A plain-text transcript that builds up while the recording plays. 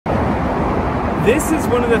This is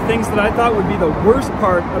one of the things that I thought would be the worst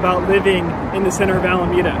part about living in the center of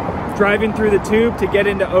Alameda, driving through the tube to get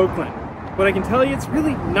into Oakland. But I can tell you it's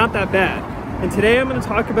really not that bad. And today I'm going to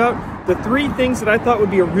talk about the 3 things that I thought would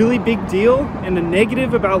be a really big deal and a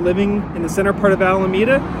negative about living in the center part of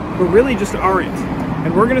Alameda, but really just aren't.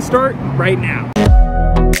 And we're going to start right now.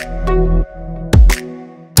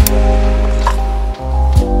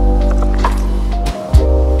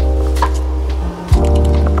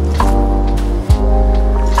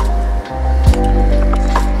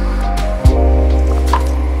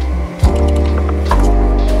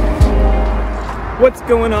 What's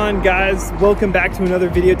going on, guys? Welcome back to another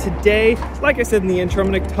video. Today, like I said in the intro,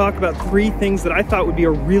 I'm going to talk about 3 things that I thought would be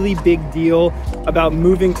a really big deal about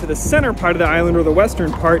moving to the center part of the island or the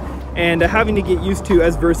western part and having to get used to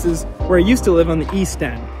as versus where I used to live on the east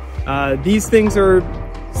end. These things are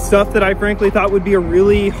stuff that I frankly thought would be a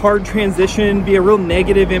really hard transition, be a real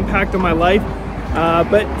negative impact on my life,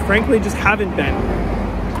 but frankly just haven't been.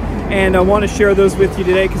 And I want to share those with you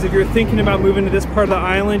today because if you're thinking about moving to this part of the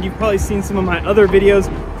island, you've probably seen some of my other videos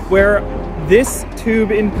where this tube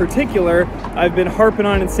in particular, I've been harping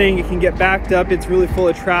on and saying it can get backed up, it's really full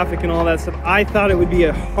of traffic and all that stuff. I thought it would be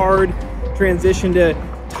a hard transition to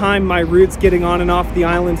time my routes getting on and off the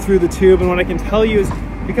island through the tube, and what I can tell you is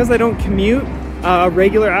because I don't commute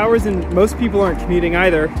regular hours, and most people aren't commuting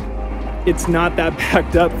either, it's not that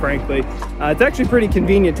backed up, frankly. It's actually pretty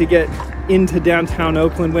convenient to get into downtown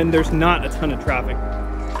Oakland when there's not a ton of traffic.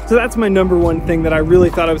 So that's my number one thing that I really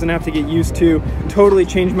thought I was gonna have to get used to, totally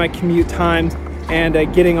change my commute times and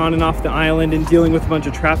getting on and off the island and dealing with a bunch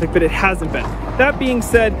of traffic, but it hasn't been. That being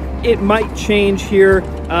said, it might change here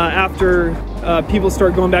after people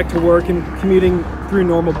start going back to work and commuting through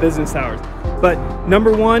normal business hours. But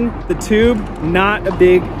number one, the tube, not a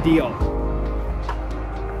big deal.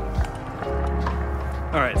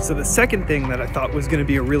 All right, so the second thing that I thought was gonna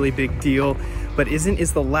be a really big deal, but isn't,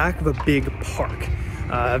 is the lack of a big park.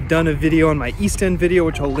 I've done a video on my East End video,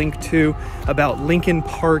 which I'll link to, about Lincoln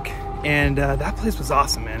Park, and that place was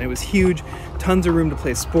awesome, man. It was huge, tons of room to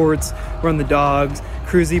play sports, run the dogs.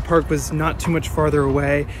 Cruzy Park was not too much farther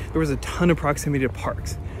away. There was a ton of proximity to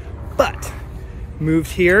parks. But,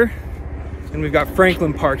 moved here, and we've got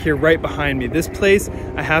Franklin Park here right behind me. This place,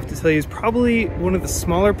 I have to tell you, is probably one of the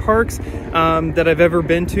smaller parks that I've ever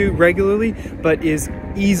been to regularly, but is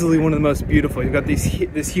easily one of the most beautiful. You've got this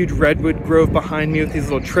huge redwood grove behind me with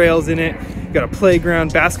these little trails in it. You've got a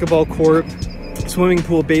playground, basketball court, swimming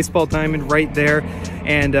pool, baseball diamond right there.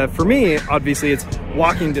 And for me, obviously, it's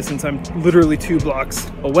walking distance. I'm literally 2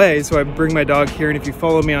 blocks away, so I bring my dog here. And if you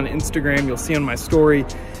follow me on Instagram, you'll see on my story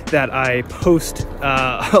that I post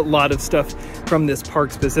a lot of stuff from this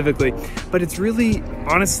park specifically. But it's really,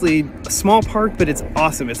 honestly, a small park, but it's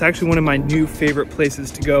awesome. It's actually one of my new favorite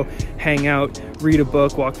places to go hang out, read a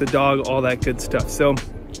book, walk the dog, all that good stuff. So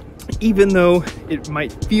even though it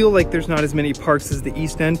might feel like there's not as many parks as the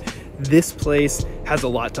East End, this place has a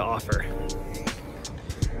lot to offer.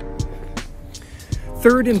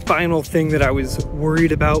 Third and final thing that I was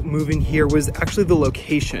worried about moving here was actually the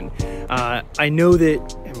location. I know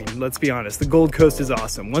that, I mean, let's be honest, the Gold Coast is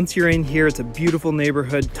awesome. Once you're in here, it's a beautiful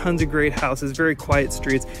neighborhood, tons of great houses, very quiet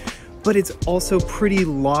streets, but it's also pretty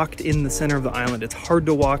locked in the center of the island. It's hard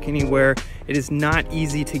to walk anywhere. It is not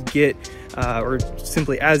easy to get, or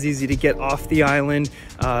simply as easy to get off the island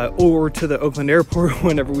or to the Oakland airport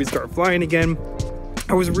whenever we start flying again.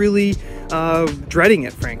 I was really dreading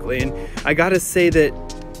it, frankly, and I gotta say that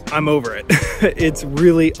I'm over it. It's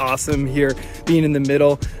really awesome here being in the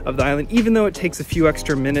middle of the island. Even though it takes a few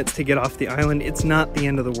extra minutes to get off the island, it's not the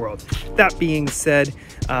end of the world. That being said,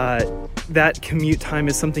 that commute time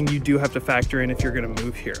is something you do have to factor in if you're gonna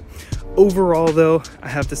move here. Overall though, I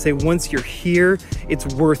have to say once you're here, it's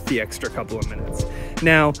worth the extra couple of minutes.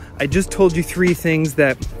 Now, I just told you 3 things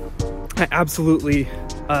that I absolutely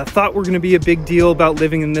thought were gonna be a big deal about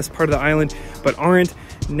living in this part of the island, but aren't.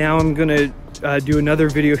 Now I'm gonna do another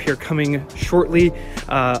video here coming shortly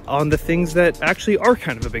on the things that actually are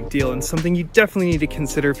kind of a big deal and something you definitely need to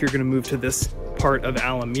consider if you're gonna move to this part of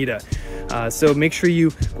Alameda. So make sure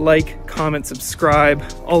you like, comment, subscribe,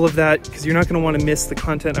 all of that, because you're not gonna wanna miss the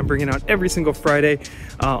content I'm bringing out every single Friday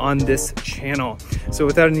on this channel. So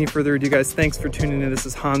without any further ado, guys, thanks for tuning in. This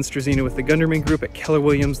is Hans Struzina with the Gunderman Group at Keller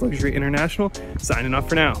Williams Luxury International, signing off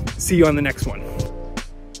for now. See you on the next one.